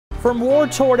From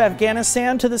war-torn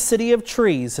Afghanistan to the city of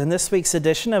trees, in this week's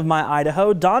edition of My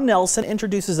Idaho, Don Nelson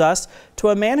introduces us to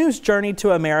a man whose journey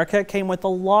to America came with a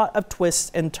lot of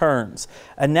twists and turns.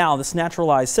 And now this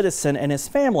naturalized citizen and his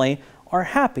family are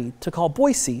happy to call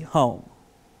Boise home.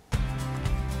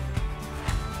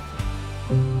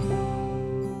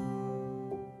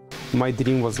 My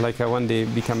dream was like I one day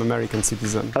become American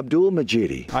citizen. Abdul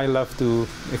Majidi. I love to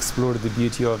explore the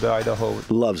beauty of the Idaho.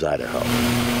 Loves Idaho.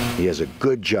 He has a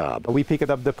good job. We picked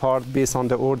up the part based on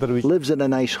the order. Lives in a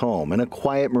nice home in a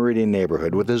quiet Meridian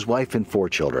neighborhood with his wife and 4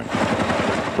 children.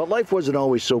 But life wasn't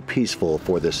always so peaceful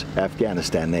for this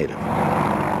Afghanistan native.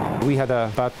 We had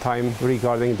a bad time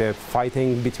regarding the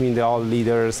fighting between the all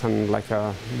leaders and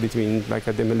between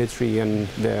the military and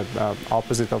the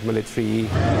opposite of military.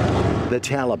 The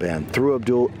Taliban threw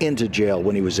Abdul into jail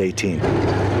when he was 18,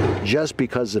 just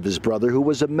because of his brother who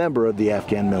was a member of the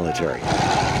Afghan military.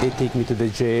 They take me to the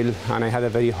jail and I had a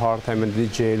very hard time in the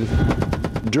jail.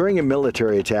 During a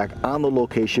military attack on the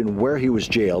location where he was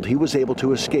jailed, he was able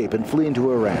to escape and flee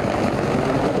into Iran.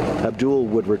 Abdul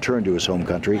would return to his home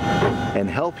country and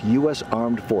help U.S.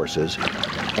 Armed Forces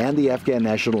and the Afghan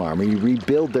National Army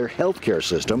rebuild their healthcare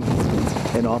system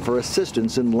and offer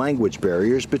assistance in language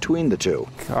barriers between the two.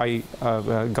 I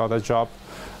got a job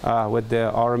with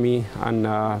the Army, and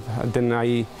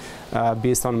then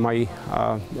based on my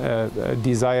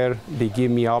desire, they gave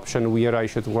me option where I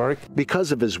should work.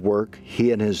 Because of his work,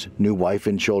 he and his new wife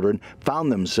and children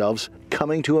found themselves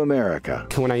coming to America.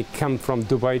 When I come from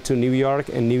Dubai to New York,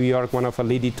 in New York, one of a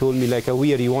lady told me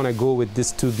where you want to go with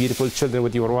these 2 beautiful children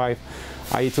with your wife?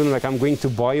 I told her I'm going to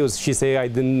Boise. She said I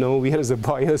didn't know where is a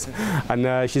Boise,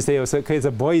 and she said okay, it's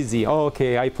a Boise. Oh,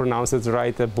 okay, I pronounce it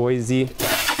right, Boise.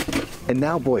 And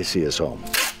now Boise is home,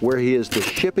 where he is the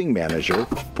shipping manager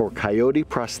for Coyote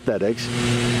Prosthetics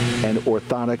and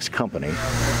Orthotics Company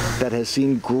that has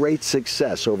seen great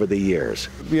success over the years.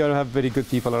 We all have very good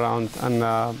people around, and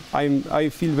I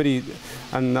feel very,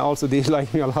 and also they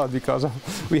like me a lot because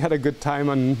we had a good time,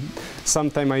 and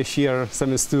sometimes I share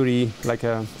some story,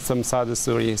 some sad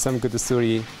story, some good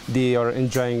story. They are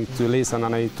enjoying to listen,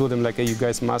 and I told them you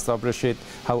guys must appreciate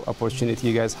how opportunity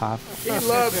you guys have. He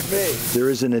loves me. There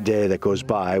isn't a day that goes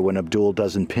by when Abdul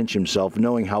doesn't pinch himself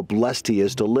knowing how blessed he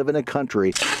is to live in a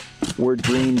country where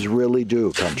dreams really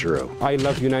do come true. I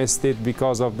love United States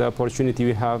because of the opportunity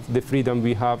we have, the freedom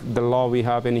we have, the law we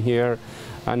have in here,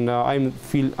 and I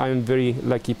feel I'm a very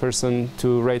lucky person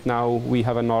to right now we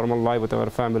have a normal life with our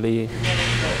family.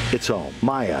 It's home,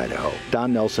 My Idaho.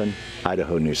 Don Nelson,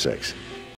 Idaho News 6.